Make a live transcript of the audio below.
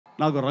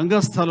నాకు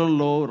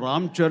రంగస్థలంలో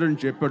రామ్ చరణ్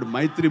చెప్పాడు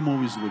మైత్రి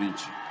మూవీస్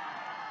గురించి.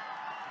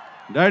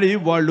 డాడీ,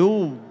 వాళ్ళు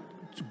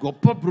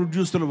గొప్ప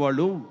ప్రొడ్యూసర్లు,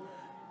 వాళ్ళు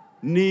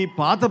నీ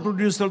పాత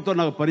ప్రొడ్యూసర్లతో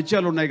నాకు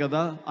పరిచయాలు ఉన్నాయి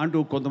కదా అంటూ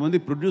కొంతమంది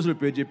ప్రొడ్యూసర్ల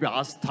పేరు చెప్పి,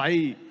 ఆ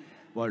స్థాయి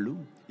వాళ్ళు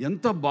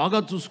ఎంత బాగా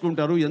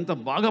చూసుకుంటారు, ఎంత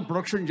బాగా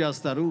ప్రొడక్షన్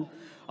చేస్తారు,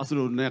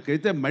 అసలు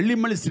నాకైతే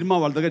మళ్ళీ సినిమా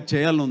వాళ్ళ దగ్గర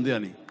చేయాలని ఉంది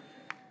అని.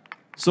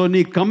 సో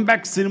నీ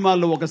కమ్బ్యాక్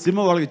సినిమాల్లో ఒక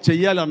సినిమా వాళ్ళకి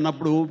చెయ్యాలి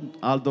అన్నప్పుడు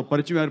వాళ్ళతో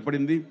పరిచయం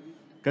ఏర్పడింది.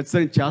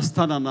 ఖచ్చితంగా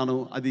చేస్తానన్నాను.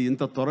 అది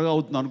ఇంత త్వరగా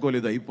అవుతుంది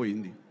అనుకోలేదు,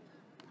 అయిపోయింది.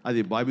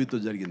 అది బాబీతో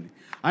జరిగింది.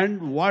 అండ్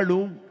వాళ్ళు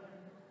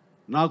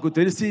నాకు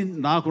తెలిసి,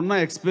 నాకున్న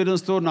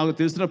ఎక్స్పీరియన్స్తో నాకు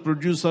తెలిసిన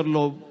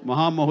ప్రొడ్యూసర్లో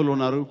మహామహులు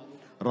ఉన్నారు.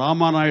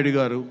 రామానాయుడు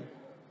గారు,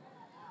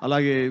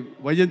 అలాగే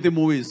వైజయంతి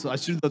మూవీస్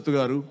అశ్విన్ దత్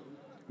గారు,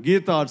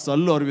 గీతా ఆర్ట్స్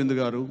అల్లు అరవింద్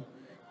గారు,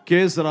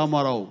 కేఎస్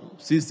రామారావు,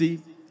 సిసి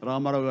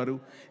రామారావు గారు,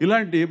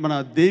 ఇలాంటి మన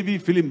దేవి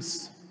ఫిలిమ్స్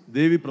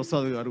దేవి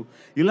ప్రసాద్ గారు,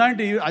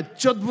 ఇలాంటి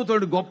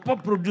అత్యద్భుతమైన గొప్ప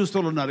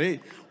ప్రొడ్యూసర్లు ఉన్నారే.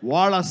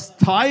 వాళ్ళ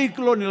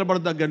స్థాయిలో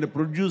నిలబడదగ్గండి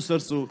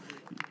ప్రొడ్యూసర్స్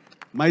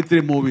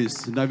మైత్రి మూవీస్,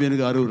 నవీన్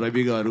గారు,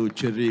 రవి గారు,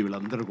 చెర్రీ,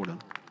 వీళ్ళందరూ కూడా.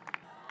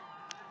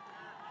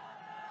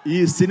 ఈ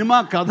సినిమా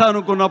కథ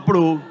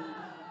అనుకున్నప్పుడు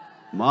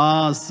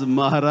మాస్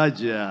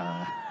మహారాజా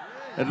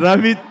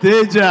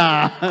రవితేజ,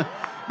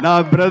 నా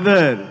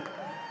బ్రదర్,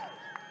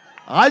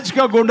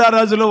 ఆజ్కా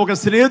గుండారాజులో ఒక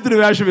స్నేహితుడి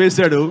వేషం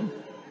వేశాడు.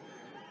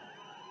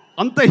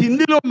 అంత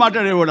హిందీలో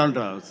మాట్లాడేవాడు అంట.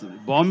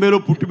 బాంబేలో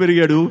పుట్టి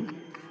పెరిగాడు.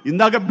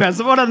 ఇందాక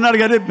బెజవాడ అన్నాడు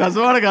కానీ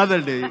బెజవాడ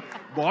కాదండి,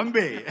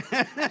 బాంబే.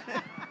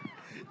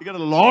 ఇక్కడ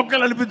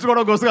లోకల్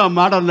అనిపించుకోవడం కోసం ఆ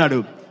మాట అన్నాడు.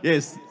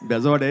 ఎస్,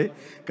 బెజవాడే,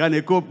 కానీ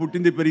ఎక్కువ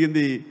పుట్టింది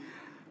పెరిగింది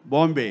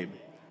బాంబే.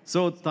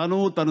 సో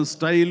తను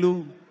స్టైలు,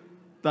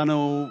 తను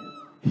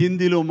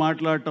హిందీలో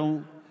మాట్లాడటం,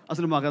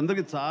 అసలు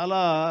మాకందరికి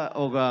చాలా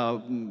ఒక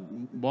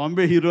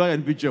బాంబే హీరో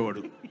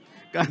అనిపించేవాడు.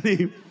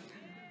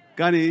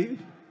 కానీ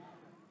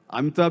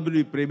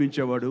అమితాబ్ని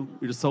ప్రేమించేవాడు.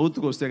 ఇటు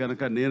సౌత్కి వస్తే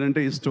కనుక నేనంటే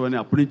ఇష్టం అని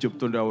అప్పటి నుంచి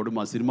చెప్తుండేవాడు,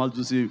 మా సినిమాలు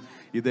చూసి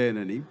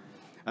ఇదేనని.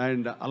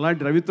 అండ్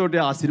అలాంటి రవితోటి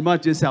ఆ సినిమా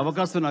చేసే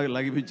అవకాశం నాకు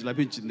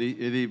లభించింది.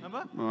 ఇది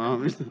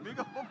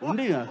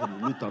ఉండి,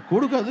 నువ్వు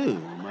తక్కువ కాదు,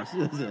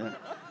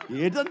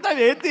 ఏదంతా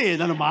వేతి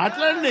నన్ను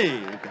మాట్లాడండి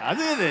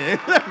కాదు, ఇదే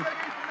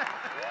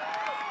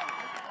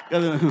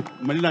కదా.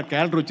 మళ్ళీ నా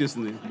క్యారెక్టర్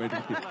వచ్చేసింది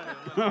బయటకి.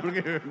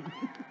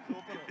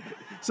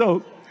 సో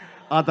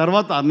ఆ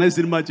తర్వాత అన్నయ్య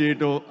సినిమా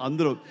చేయటం,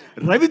 అందరూ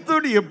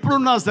రవితోటి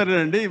ఎప్పుడున్నా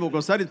సరేనండి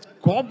ఒక్కోసారి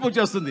కోపం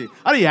వచ్చేస్తుంది.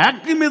 అది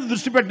యాక్టింగ్ మీద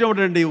దృష్టి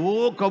పెట్టేవాడండి.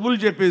 కబుర్లు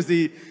చెప్పేసి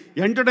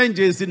ఎంటర్టైన్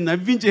చేసి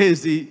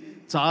నవ్వించేసి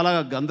చాలా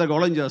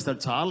గందరగోళం చేస్తాడు.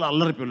 చాలా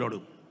అల్లరి పిల్లాడు.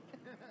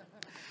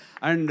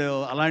 అండ్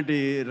అలాంటి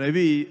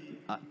రవి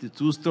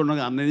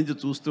చూస్తుండగా, అన్నయ్య నుంచి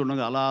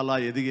చూస్తుండగా అలా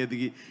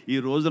ఎదిగి ఈ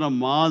రోజున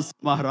మాస్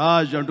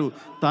మహారాజ్ అంటూ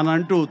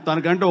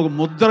తనకంటూ ఒక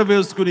ముద్ర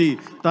వేసుకుని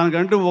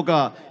తనకంటూ ఒక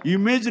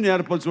ఇమేజ్ని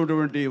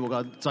ఏర్పరచుకున్నటువంటి ఒక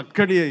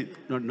చక్కటి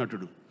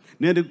నటుడు.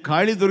 నేను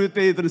ఖాళీ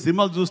దొరికితే ఇతని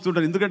సినిమాలు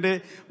చూస్తుంటాను. ఎందుకంటే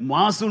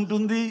మాస్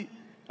ఉంటుంది,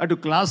 అటు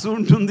క్లాసు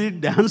ఉంటుంది,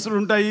 డ్యాన్సులు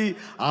ఉంటాయి,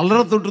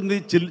 అల్లరత ఉంటుంది,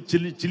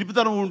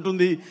 చిలిపితనం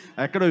ఉంటుంది,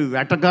 ఎక్కడ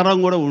వెటకారం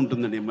కూడా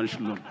ఉంటుందండి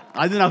మనుషుల్లో.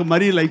 అది నాకు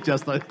మరీ లైక్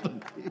చేస్తాను.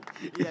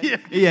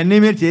 ఇవన్నీ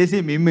మీరు చేసి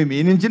మీ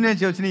నుంచి నేను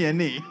వచ్చిన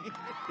ఇవన్నీ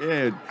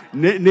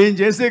నేను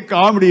చేసే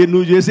కామెడీ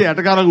నువ్వు చేసే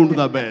ఎటకారంగా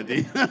ఉంటుంది అబ్బాయి, అది.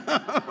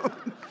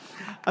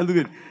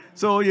 అందుకని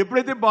సో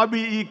ఎప్పుడైతే బాబీ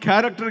ఈ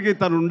క్యారెక్టర్కి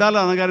తను ఉండాలి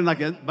అనగానే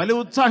నాకు భలే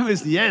ఉత్సాహం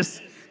వేసింది. ఎస్,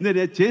 నేను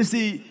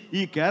చేసి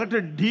ఈ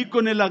క్యారెక్టర్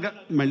ఢీకొనేలాగా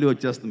మళ్ళీ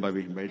వచ్చేస్తుంది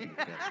బాబీ బయటికి.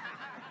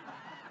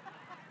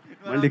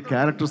 మళ్ళీ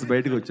క్యారెక్టర్స్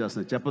బయటకు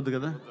వచ్చేస్తున్నాయి. చెప్పొద్దు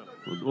కదా,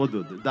 వద్దు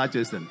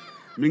దాచేసాను,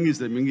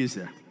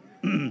 మింగేసాను.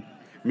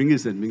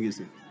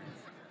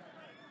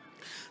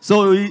 సో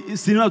ఈ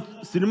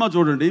సినిమా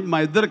చూడండి, మా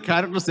ఇద్దరు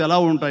క్యారెక్టర్స్ ఎలా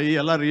ఉంటాయి,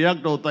 ఎలా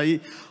రియాక్ట్ అవుతాయి,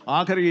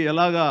 ఆఖరికి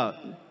ఎలాగా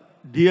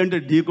ఢీ అంటే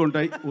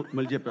ఢీకొంటాయి.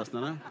 మళ్ళీ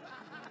చెప్పేస్తున్నానా?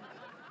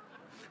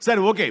 సరే,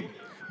 ఓకే.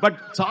 బట్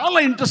చాలా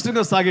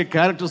ఇంట్రెస్టింగ్గా సాగే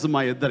క్యారెక్టర్స్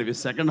మా ఇద్దరివి.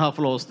 సెకండ్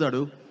హాఫ్లో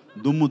వస్తాడు,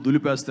 దుమ్ము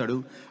దులిపేస్తాడు,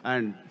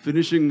 అండ్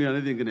ఫినిషింగ్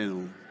అనేది ఇంక నేను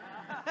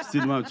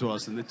సినిమా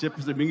చూడాల్సిందే.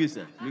 చెప్పేసి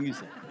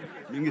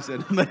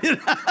మింగేశారు మరి.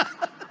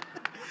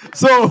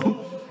 సో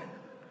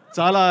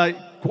చాలా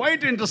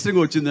క్వైట్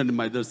ఇంట్రెస్టింగ్గా వచ్చిందండి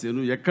మా ఇద్దరు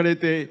సీను.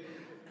 ఎక్కడైతే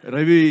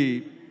రవి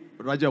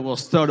రాజా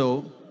వస్తాడో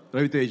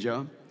రవితేజ,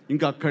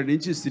 ఇంకా అక్కడి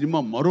నుంచి సినిమా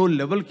మరో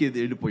లెవెల్కి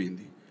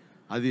వెళ్ళిపోయింది.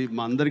 అది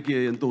మా అందరికీ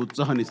ఎంతో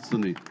ఉత్సాహాన్ని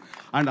ఇస్తుంది.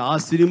 అండ్ ఆ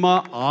సినిమా,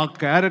 ఆ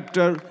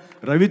క్యారెక్టర్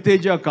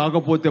రవితేజ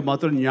కాకపోతే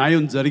మాత్రం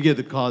న్యాయం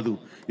జరిగేది కాదు.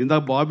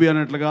 ఇందాక బాబీ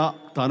అన్నట్లుగా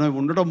తను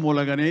ఉండటం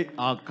మూలంగానే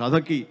ఆ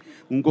కథకి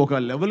ఇంకొక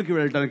లెవెల్కి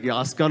వెళ్ళడానికి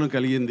ఆస్కారం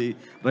కలిగింది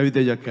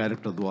రవితేజ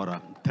క్యారెక్టర్ ద్వారా.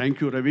 థ్యాంక్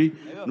యూ రవి,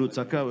 నువ్వు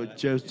చక్కగా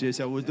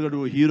చేసావు. ఎందుకంటే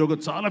నువ్వు హీరోగా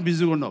చాలా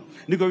బిజీగా ఉన్నావు.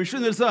 నీకు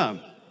విషయం తెలుసా,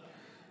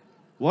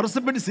 వరుస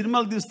పెట్టి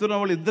సినిమాలు తీస్తున్న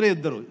వాళ్ళు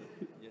ఇద్దరు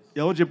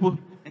ఎవరు చెప్పు?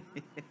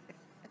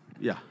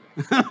 యా,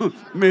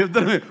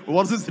 మేమిద్దరమే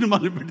వరుస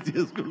సినిమాలు పెట్టి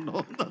చేసుకుంటున్నాం.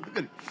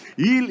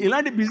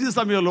 ఇలాంటి బిజీ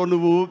సమయంలో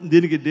నువ్వు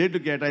దీనికి డేట్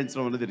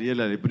కేటాయించడం అనేది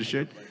real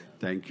appreciate.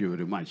 Thank you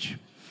very much.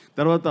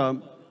 తర్వాత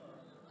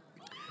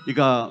ఇక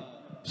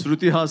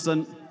శృతి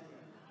హాసన్,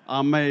 ఆ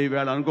అమ్మాయి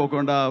వేళ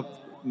అనుకోకుండా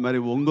మరి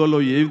ఒంగోలులో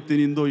ఏం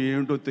తినిందో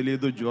ఏమిటో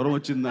తెలియదు, జ్వరం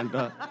వచ్చిందంట,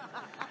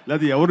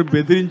 లేదా ఎవరు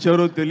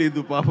బెదిరించారో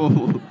తెలియదు పాపం.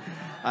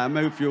 ఆ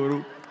అమ్మాయి ఫీవరు.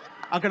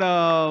 అక్కడ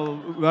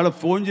వాళ్ళ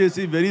ఫోన్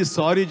చేసి వెరీ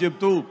సారీ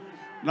చెప్తూ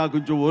నాకు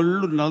కొంచెం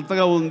ఒళ్ళు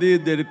నలతగా ఉంది,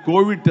 దాని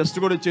కోవిడ్ టెస్ట్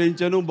కూడా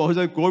చేయించాను,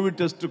 బహుశా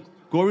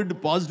కోవిడ్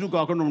పాజిటివ్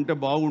కాకుండా ఉంటే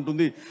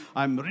బాగుంటుంది,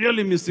 I'm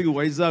really missing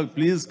Vizag,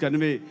 please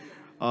convey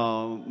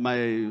my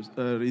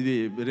ఇది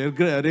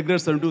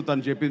రిగ్రెట్స్ అంటూ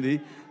తను చెప్పింది.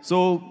 సో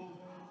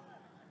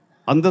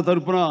అంత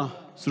తరపున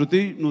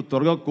శృతి, నువ్వు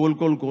త్వరగా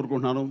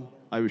కోరుకుంటున్నాను.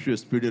 I wish you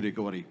speedy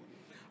recovery.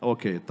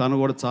 Okay, తను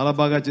కూడా చాలా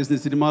బాగా చేసిన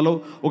సినిమాలో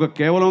ఒక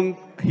కేవలం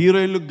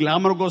హీరోయిన్లు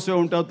గ్లామర్ కోసమే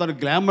ఉంటారు, తను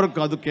గ్లామర్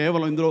కాదు,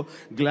 కేవలం ఇందులో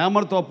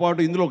గ్లామర్తో పాటు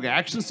ఇందులో ఒక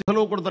యాక్షన్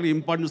సీన్లో కూడా తనకి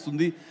ఇంపార్టెన్స్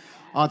ఉంది.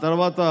 ఆ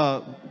తర్వాత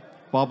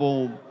పాపం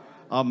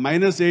ఆ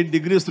 -8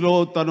 degreesలో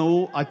తను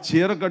ఆ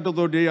చీర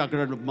కట్టుతోటి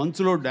అక్కడ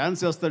మంచులో డ్యాన్స్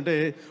చేస్తుంటే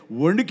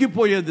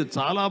వణికిపోయేది,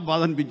 చాలా బాధ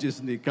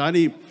అనిపించేసింది.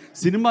 కానీ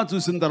సినిమా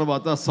చూసిన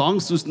తర్వాత,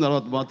 సాంగ్స్ చూసిన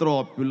తర్వాత మాత్రం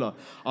ఆ పిల్ల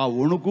ఆ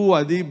వణుకు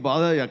అది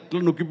బాధ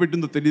ఎట్లా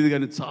నొక్కిపెట్టిందో తెలియదు,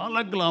 కానీ చాలా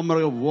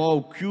గ్లామర్గా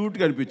వావ్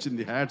క్యూట్గా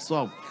అనిపించింది. హ్యాట్స్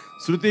ఆఫ్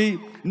శృతి,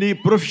 నీ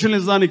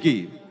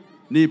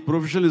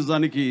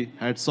ప్రొఫెషనలిజానికి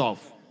హ్యాట్స్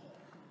ఆఫ్.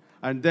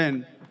 అండ్ దెన్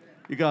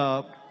ఇక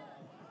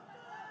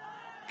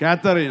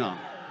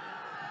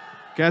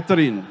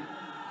క్యాథరిన్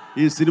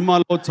ఈ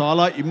సినిమాలో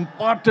చాలా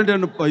ఇంపార్టెంట్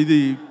అని ఇది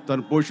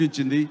తను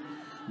పోషించింది.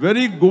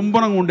 వెరీ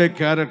గుంభనంగా ఉండే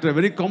క్యారెక్టర్,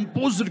 వెరీ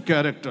కంపోజ్డ్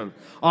క్యారెక్టర్.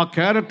 ఆ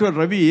క్యారెక్టర్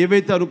రవి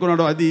ఏవైతే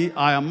అనుకున్నాడో అది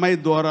ఆ అమ్మాయి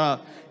ద్వారా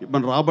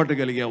మనం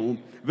రాబట్టగలిగాము.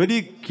 వెరీ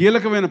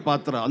కీలకమైన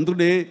పాత్ర.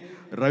 అందుకనే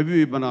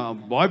మన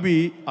బాబీ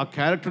ఆ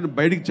క్యారెక్టర్ని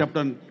బయటికి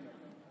చెప్పడానికి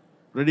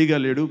రెడీగా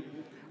లేడు.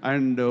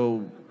 అండ్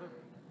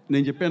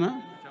నేను చెప్పానా?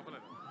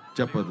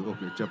 చెప్పదు.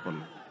 ఓకే,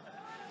 చెప్పాలి.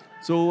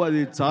 సో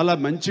అది చాలా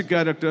మంచి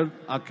క్యారెక్టర్.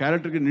 ఆ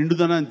క్యారెక్టర్కి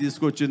నిండుదనాన్ని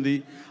తీసుకొచ్చింది.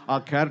 ఆ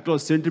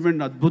క్యారెక్టర్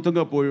సెంటిమెంట్ని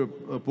అద్భుతంగా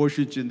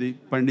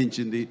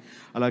పండించింది.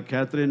 అలా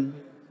Catherine,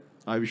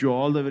 I wish you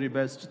all the very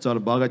best,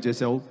 చాలా బాగా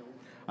చేసావు.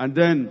 అండ్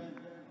దెన్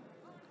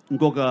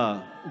ఇంకొక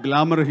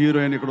గ్లామర్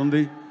హీరోయిన్ ఇక్కడ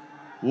ఉంది,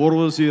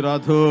 ఊర్వశి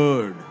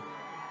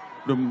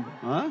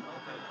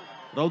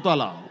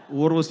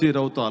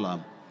రౌతాలా.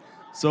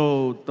 సో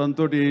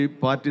తనతోటి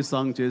పార్టీ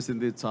సాంగ్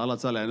చేసింది, చాలా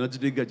చాలా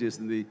ఎనర్జెటిక్గా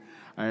చేసింది.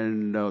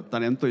 అండ్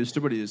తను ఎంతో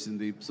ఇష్టపడి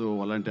చేసింది. సో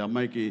అలాంటి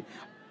అమ్మాయికి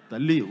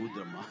తల్లి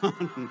ఊద్దమ్మా,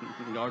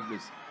 గాడ్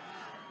బ్లెస్.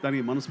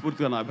 దానికి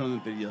మనస్ఫూర్తిగా నా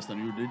అభినందన తెలియజేస్తాను.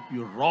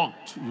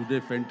 You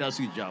did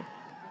fantastic job,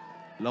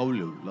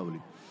 lovely.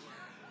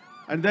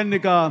 And then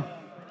ఇక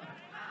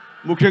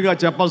ముఖ్యంగా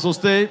చెప్పాల్సి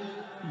వస్తే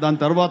దాని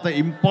తర్వాత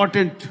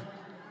ఇంపార్టెంట్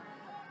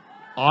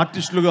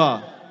ఆర్టిస్టులుగా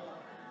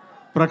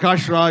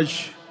ప్రకాష్ రాజ్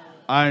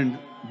అండ్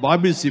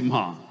బాబీ సింహ,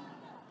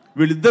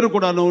 వీళ్ళిద్దరు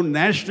కూడాను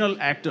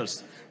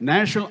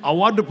నేషనల్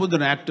అవార్డు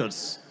పొందిన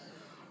యాక్టర్స్.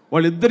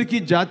 వాళ్ళిద్దరికీ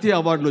జాతీయ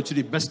అవార్డులు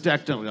వచ్చినాయి బెస్ట్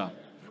యాక్టర్గా.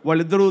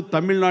 వాళ్ళిద్దరూ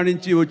తమిళనాడు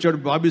నుంచి వచ్చాడు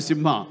బాబీ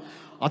సింహ,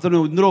 అతను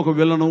ఇందులో ఒక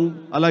విలను,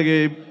 అలాగే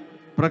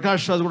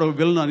ప్రకాష్ రాజ్ కూడా ఒక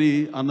విలన్ అని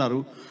అన్నారు.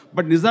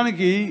 బట్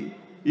నిజానికి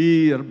ఈ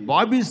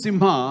బాబీ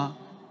సింహ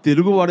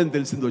తెలుగువాడని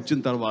తెలిసింది వచ్చిన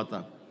తర్వాత.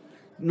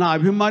 నా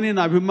అభిమాని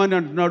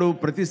అంటున్నాడు,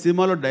 ప్రతి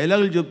సినిమాలో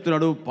డైలాగులు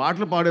చెప్తున్నాడు,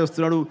 పాటలు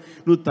పాడేస్తున్నాడు.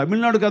 నువ్వు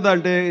తమిళనాడు కదా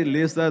అంటే,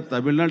 లేదు సార్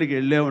తమిళనాడుకి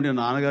వెళ్ళామని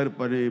నాన్నగారి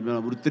పని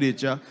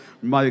వృత్తిరీత్యా,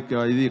 మాది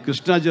ఇది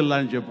కృష్ణా జిల్లా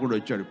అని చెప్పుకుంటూ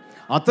వచ్చాడు.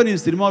 అతను ఈ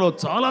సినిమాలో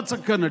చాలా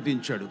చక్కగా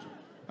నటించాడు.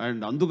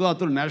 అండ్ అందుకు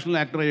అతను నేషనల్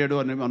యాక్టర్ అయ్యాడు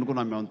అని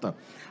అనుకున్నాం మేమంతా.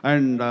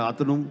 అండ్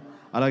అతను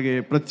అలాగే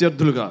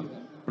ప్రత్యర్థులుగా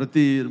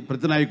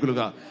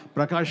ప్రతినాయకులుగా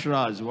ప్రకాష్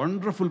రాజ్,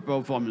 వండర్ఫుల్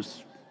పెర్ఫార్మెన్స్.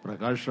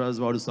 ప్రకాష్ రాజ్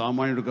వాడు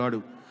సామాన్యుడు కాడు,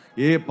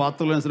 ఏ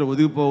పాత్రలో సరే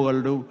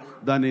ఒదిగిపోగలడు,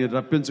 దాన్ని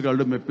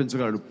రప్పించగలడు,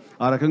 మెప్పించగలడు.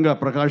 ఆ రకంగా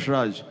ప్రకాష్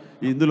రాజ్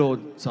ఇందులో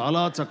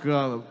చాలా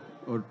చక్కగా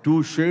 2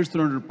 shades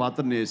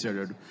పాత్రని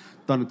వేసాడు.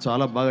 తను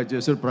చాలా బాగా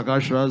చేశాడు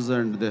Prakash Raj.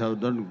 And they have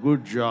done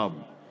good job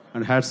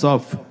and hats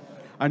off.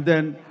 And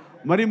then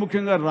మరీ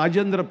ముఖ్యంగా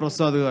రాజేంద్ర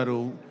ప్రసాద్ గారు,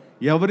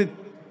 ఎవరి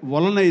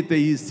వలనైతే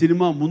ఈ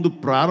సినిమా ముందు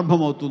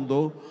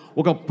ప్రారంభమవుతుందో,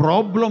 ఒక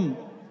ప్రాబ్లం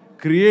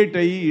క్రియేట్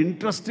అయ్యి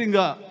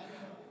ఇంట్రెస్టింగ్గా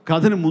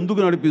కథని ముందుకు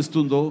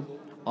నడిపిస్తుందో,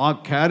 ఆ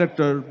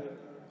క్యారెక్టర్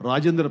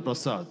రాజేంద్ర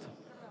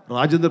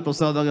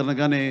ప్రసాద్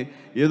అనగానే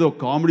ఏదో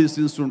కామెడీ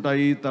సీన్స్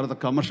ఉంటాయి, తర్వాత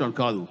కమర్షియల్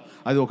కాదు.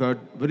 అది ఒక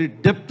వెరీ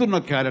డెప్త్ ఉన్న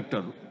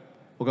క్యారెక్టర్,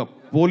 ఒక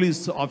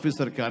పోలీస్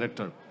ఆఫీసర్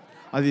క్యారెక్టర్.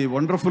 అది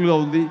వండర్ఫుల్గా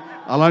ఉంది.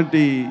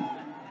 అలాంటి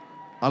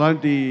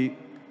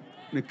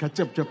నేను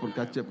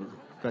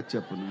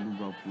చెప్పను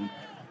బాబు.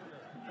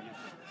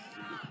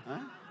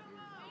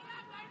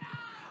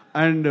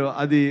 అండ్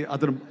అది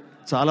అతను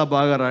చాలా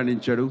బాగా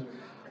రాణించాడు.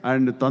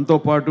 అండ్ తనతో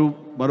పాటు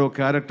మరో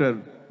క్యారెక్టర్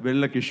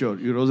వెన్నెల కిషోర్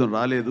ఈ రోజున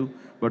రాలేదు,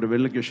 బట్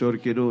వెన్నెల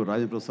కిషోర్కి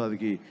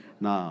రాజప్రసాద్కి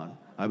నా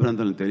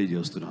అభినందనలు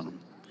తెలియజేస్తున్నాను.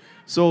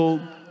 సో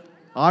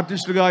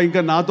ఆర్టిస్టుగా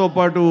ఇంకా నాతో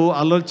పాటు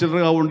అల్లరి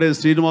చిల్లరగా ఉండే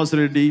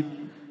శ్రీనివాసరెడ్డి,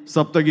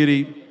 సప్తగిరి,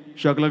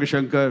 శకలక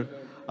శంకర్,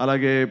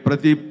 అలాగే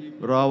ప్రదీప్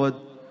రావత్,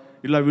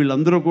 ఇలా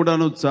వీళ్ళందరూ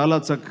కూడాను చాలా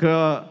చక్కగా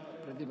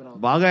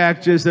బాగా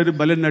యాక్ట్ చేశారు,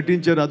 భలే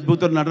నటించారు,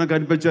 అద్భుత నటన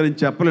కనిపించారని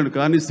చెప్పలేను.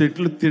 కానీ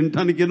సెట్లు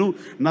తినడానికిను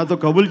నాతో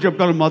కబుర్లు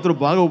చెప్పడానికి మాత్రం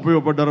బాగా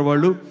ఉపయోగపడ్డారు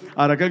వాళ్ళు.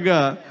 ఆ రకంగా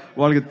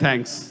వాళ్ళకి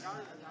థ్యాంక్స్.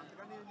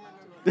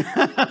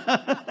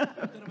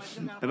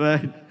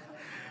 రైట్.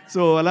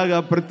 సో అలాగా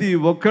ప్రతి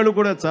ఒక్కళ్ళు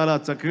కూడా చాలా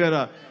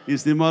చక్కగా ఈ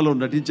సినిమాలో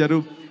నటించారు.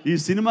 ఈ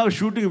సినిమా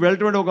షూటింగ్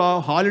వెళ్ళటం ఒక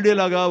హాలిడే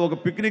లాగా, ఒక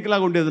పిక్నిక్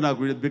లాగా ఉండేది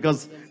నాకు,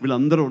 బికాస్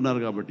వీళ్ళందరూ ఉన్నారు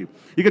కాబట్టి.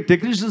 ఇక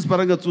టెక్నీషియన్స్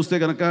పరంగా చూస్తే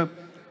కనుక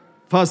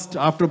ఫస్ట్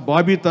ఆఫ్టర్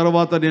బాబీ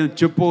తర్వాత నేను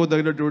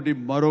చెప్పుకోదగినటువంటి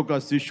మరొక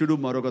శిష్యుడు,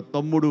 మరొక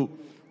తమ్ముడు,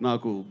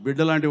 నాకు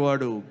బిడ్డలాంటి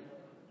వాడు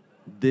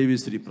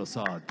దేవిశ్రీ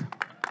ప్రసాద్.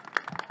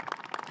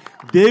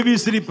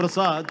 దేవిశ్రీ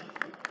ప్రసాద్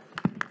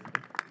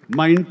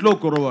మా ఇంట్లో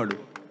కురవాడు.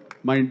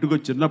 మా ఇంటికి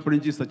వచ్చి చిన్నప్పటి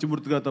నుంచి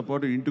సత్యమూర్తి గారితో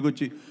పాటు ఇంటికి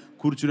వచ్చి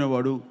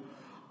కూర్చునేవాడు.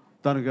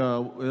 తనకు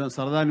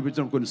సరదా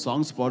అనిపించిన కొన్ని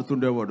సాంగ్స్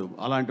పాడుతుండేవాడు.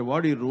 అలాంటి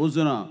వాడు ఈ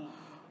రోజున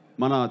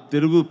మన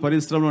తెలుగు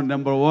పరిశ్రమలో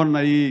నెంబర్ 1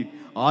 అయ్యి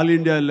ఆల్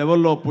ఇండియా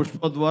లెవెల్లో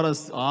పుష్ప ద్వారా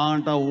ఆ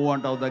అంటా ఓ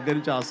అంటావు దగ్గర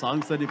నుంచి ఆ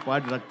సాంగ్స్ అన్ని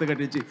పాడి రక్త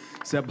కట్టించి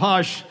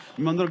శభాష్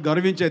మేమందరూ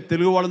గర్వించే,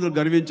 తెలుగు వాళ్ళందరూ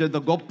గర్వించేంత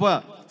గొప్ప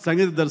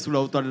సంగీత దర్శకుడు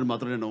అవుతాడని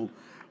మాత్రం నేను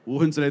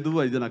ఊహించలేదు.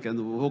 ఇది నాకు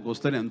ఊహకు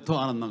వస్తేనే ఎంతో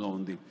ఆనందంగా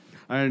ఉంది.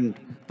 అండ్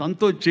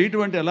తనతో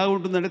చేయటం అంటే ఎలా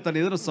ఉంటుందంటే, తను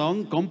ఏదైనా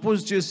సాంగ్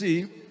కంపోజ్ చేసి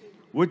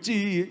వచ్చి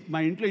మా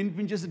ఇంట్లో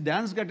వినిపించేసి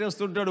డ్యాన్స్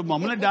కట్టేస్తుంటాడు,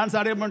 మమ్మల్ని డ్యాన్స్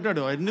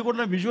ఆడేయమంటాడు. అన్నీ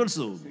కూడా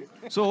విజువల్స్.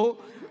 సో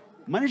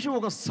మనిషి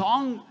ఒక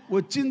సాంగ్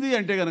వచ్చింది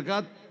అంటే కనుక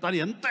తను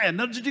ఎంత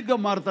ఎనర్జెటిక్గా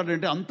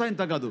మారుతాడంటే అంత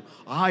ఇంత కాదు,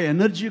 ఆ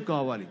ఎనర్జీ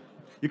కావాలి.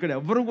 ఇక్కడ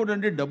ఎవరు కూడా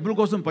అంటే డబ్బుల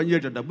కోసం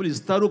పనిచేయట్లేదు. డబ్బులు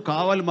ఇస్తారు,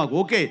 కావాలి మాకు,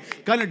 ఓకే.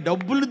 కానీ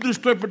డబ్బుల్ని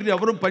దృష్టిలో పెట్టి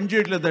ఎవరు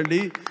పనిచేయట్లేదండి.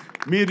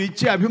 మీరు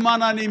ఇచ్చే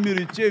అభిమానాన్ని, మీరు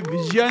ఇచ్చే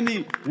విజయాన్ని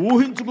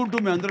ఊహించుకుంటూ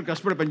మేము అందరం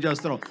కష్టపడి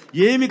పనిచేస్తున్నాం.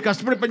 ఏమి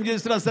కష్టపడి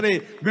పనిచేసినా సరే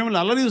మిమ్మల్ని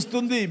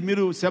అలరిస్తుంది,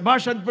 మీరు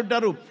శభాష్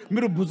అనిపెట్టారు,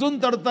 మీరు భుజం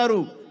తడతారు,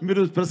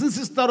 మీరు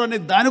ప్రశంసిస్తారు అనే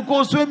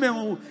దానికోసమే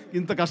మేము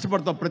ఇంత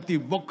కష్టపడతాం. ప్రతి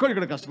ఒక్కరు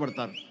ఇక్కడ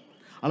కష్టపడతారు.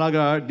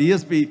 అలాగా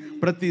డిఎస్పి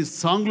ప్రతి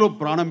సాంగ్లో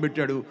ప్రాణం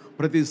పెట్టాడు.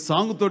 ప్రతి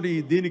సాంగ్ తోటి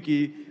దీనికి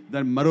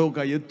దాన్ని మరొక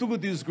ఎత్తుకు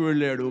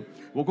తీసుకువెళ్ళాడు.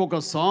 ఒక్కొక్క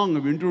సాంగ్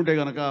వింటుంటే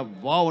కనుక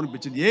వావ్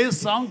అనిపించింది. ఏ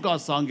సాంగ్ ఆ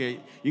సాంగే.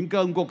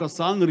 ఇంకొక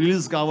సాంగ్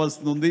రిలీజ్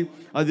కావాల్సింది ఉంది.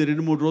 అది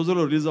 2-3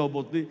 రోజుల్లో రిలీజ్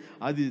అవబోతుంది.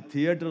 అది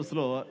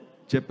థియేటర్స్లో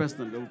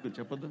చెప్పేస్తాను.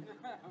 చెప్పద్దా?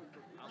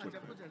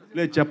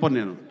 లేదు, చెప్పను.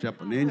 నేను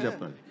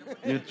చెప్పాను.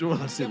 నేను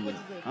చూడాల్సింది.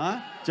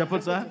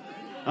 చెప్పదు సార్?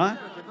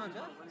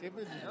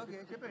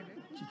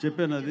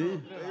 చెప్పాను. అది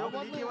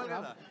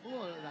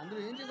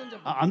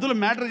అందులో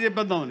మ్యాటర్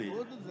చెప్పేద్దామని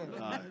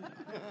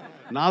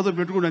నాతో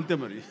పెట్టుకుంటే అంతే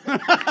మరి.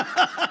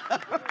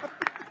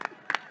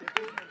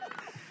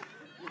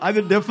 అది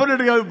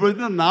డెఫినెట్గా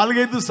ఇప్పుడు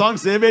 4-5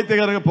 సాంగ్స్ ఏవైతే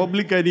కనుక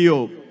పబ్లిక్ అయినాయో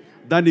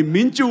దాన్ని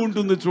మించి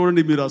ఉంటుంది.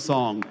 చూడండి మీరు, ఆ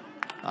సాంగ్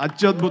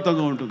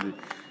అత్యద్భుతంగా ఉంటుంది.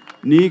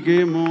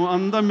 నీకేమో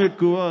అందం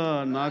ఎక్కువ,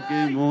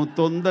 నాకేమో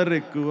తొందర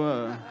ఎక్కువ.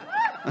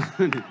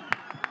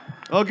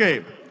 Okay,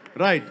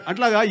 right.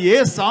 అట్లాగా ఏ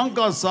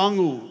సాంగ్ ఆ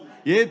సాంగ్,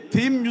 ఏ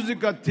థీమ్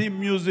మ్యూజిక్ ఆ theme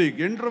music,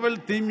 interval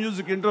theme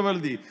music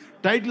ఇంటర్వెల్ది,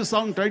 title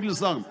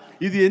song.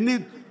 ఇది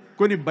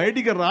కొన్ని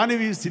బయటికి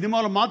రానివి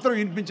సినిమాలు మాత్రం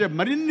వినిపించే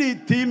మరిన్ని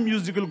థీమ్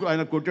మ్యూజిక్లు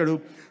ఆయన కొట్టాడు.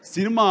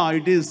 సినిమా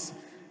ఇట్ ఈస్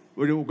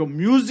ఒక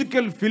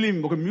మ్యూజికల్ ఫిలిం,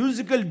 ఒక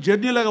మ్యూజికల్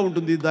జర్నీ లాగా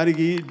ఉంటుంది.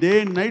 దానికి డే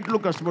అండ్ నైట్లో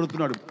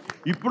కష్టపడుతున్నాడు.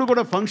 ఇప్పుడు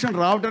కూడా ఫంక్షన్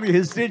రావడానికి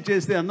హెసిటేట్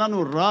చేస్తే అన్నా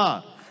నువ్వు రా,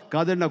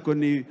 కాదండి నాకు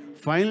కొన్ని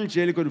ఫైనల్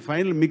చేయాలి, కొన్ని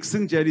ఫైనల్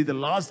మిక్సింగ్ చేయాలి, ఇది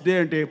లాస్ట్ డే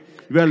అంటే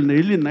ఇవాళ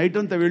వెళ్ళి నైట్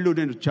అంతా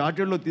నేను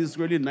చార్టర్లో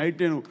తీసుకువెళ్ళి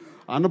నైట్ నేను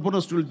అన్నపూర్ణ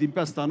స్టూడియో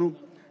దింపేస్తాను,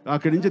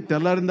 అక్కడి నుంచి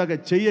తెల్లారిన దాకా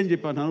చెయ్యి అని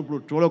చెప్పాను. ఇప్పుడు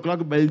 12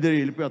 o'clock బయలుదేరి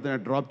వెళ్ళిపోయి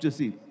అతను డ్రాప్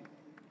చేసి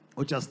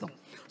వచ్చేస్తాం.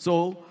 సో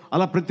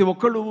అలా ప్రతి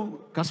ఒక్కళ్ళు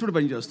కష్టపడి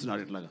పని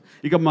చేస్తున్నారు ఇట్లాగా.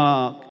 ఇక మా